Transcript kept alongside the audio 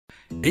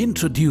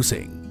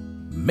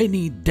Introducing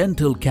Mini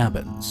Dental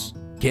Cabins,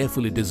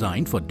 carefully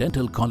designed for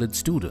dental college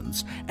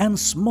students and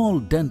small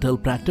dental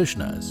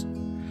practitioners.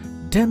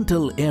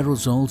 Dental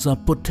aerosols are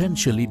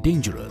potentially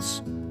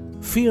dangerous.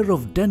 Fear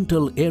of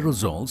dental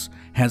aerosols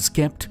has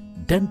kept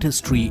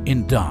dentistry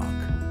in dark.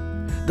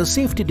 The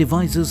safety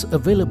devices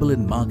available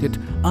in market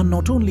are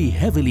not only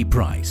heavily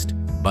priced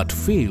but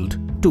failed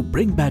to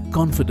bring back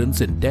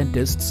confidence in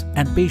dentists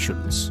and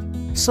patients.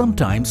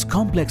 Sometimes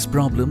complex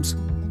problems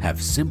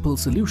have simple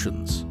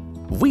solutions.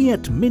 We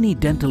at Mini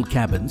Dental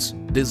Cabins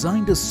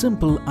designed a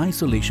simple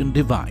isolation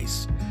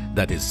device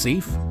that is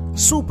safe,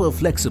 super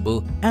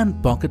flexible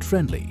and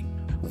pocket-friendly.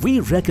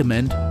 We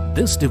recommend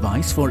this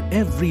device for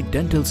every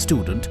dental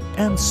student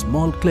and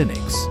small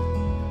clinics.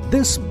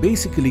 This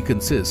basically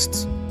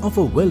consists of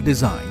a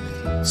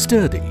well-designed,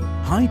 sturdy,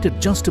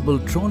 height-adjustable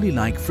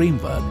trolley-like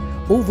framework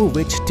over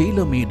which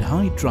tailor-made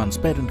height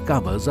transparent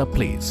covers are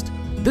placed.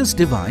 This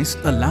device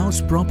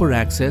allows proper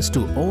access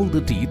to all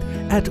the teeth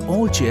at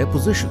all chair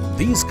positions.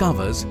 These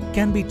covers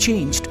can be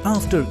changed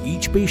after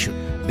each patient.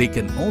 They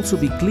can also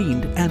be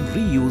cleaned and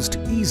reused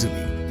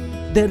easily.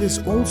 There is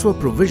also a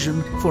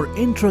provision for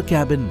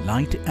intra-cabin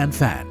light and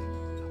fan.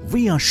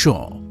 We are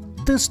sure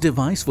this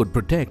device would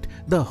protect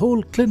the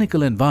whole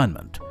clinical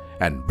environment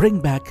and bring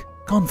back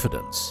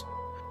confidence.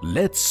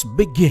 Let's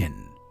begin.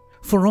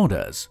 For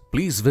orders,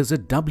 please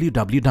visit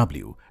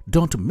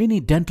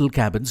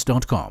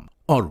www.minidentalcabins.com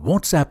or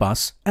WhatsApp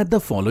us at the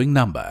following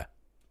number